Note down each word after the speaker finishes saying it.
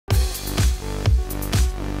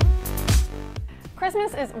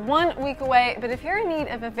Christmas is 1 week away, but if you're in need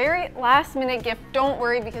of a very last-minute gift, don't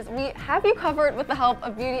worry because we have you covered with the help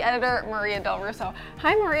of beauty editor Maria Del Russo.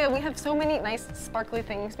 Hi Maria, we have so many nice sparkly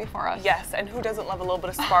things before us. Yes, and who doesn't love a little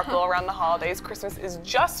bit of sparkle around the holidays? Christmas is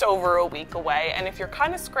just over a week away, and if you're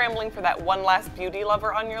kind of scrambling for that one last beauty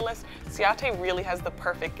lover on your list, Ciate really has the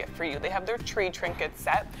perfect gift for you. They have their Tree Trinkets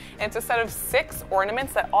set, and it's a set of 6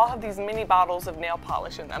 ornaments that all have these mini bottles of nail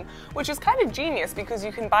polish in them, which is kind of genius because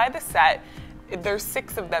you can buy the set. There's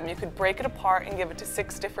 6 of them. You could break it apart and give it to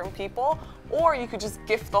 6 different people, or you could just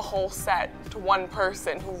gift the whole set to one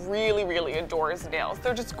person who really, really adores nails.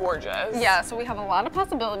 They're just gorgeous. Yeah, so we have a lot of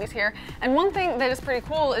possibilities here. And one thing that is pretty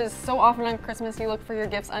cool is so often on Christmas you look for your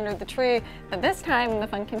gifts under the tree, but this time the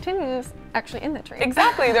fun continues actually in the tree.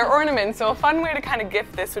 Exactly, they're ornaments. So a fun way to kind of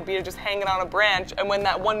gift this would be to just hang it on a branch, and when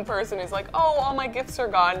that one person is like, oh, all my gifts are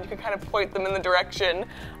gone, you can kind of point them in the direction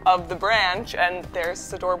of the branch, and there's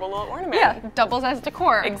this adorable little ornament. Yeah, doubles as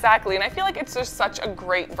decor. Exactly, and I feel like it's just such a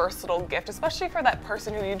great versatile gift, especially for that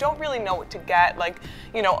person who you don't really know what to get, like,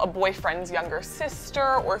 you know, a boyfriend's younger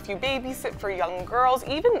sister, or if you babysit for young girls,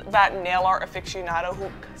 even that nail art aficionado who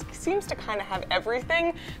seems to kind of have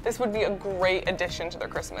everything. This would be a great addition to their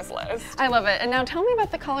Christmas list. I love it. And now tell me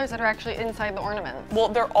about the colors that are actually inside the ornaments. Well,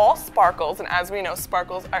 they're all sparkles, and as we know,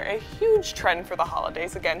 sparkles are a huge trend for the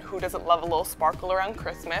holidays. Again, who doesn't love a little sparkle around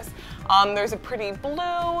Christmas? There's a pretty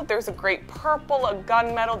blue, there's a great purple, a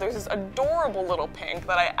gunmetal, there's this adorable little pink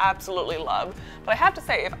that I absolutely love. But I have to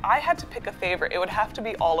say, if I had to pick a favorite, it would have to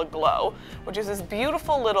be All Aglow, which is this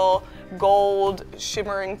beautiful little gold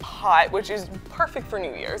shimmering pot, which is perfect for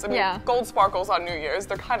New Year's. I mean, yeah. Gold sparkles on New Year's,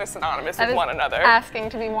 they're kind of synonymous with one another. Asking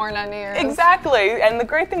to be worn on New Year's. Exactly, and the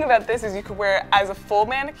great thing about this is you could wear it as a full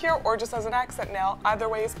manicure or just as an accent nail. Either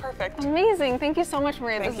way is perfect. Amazing, thank you so much,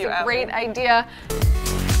 Maria. Thank This you, is a great idea.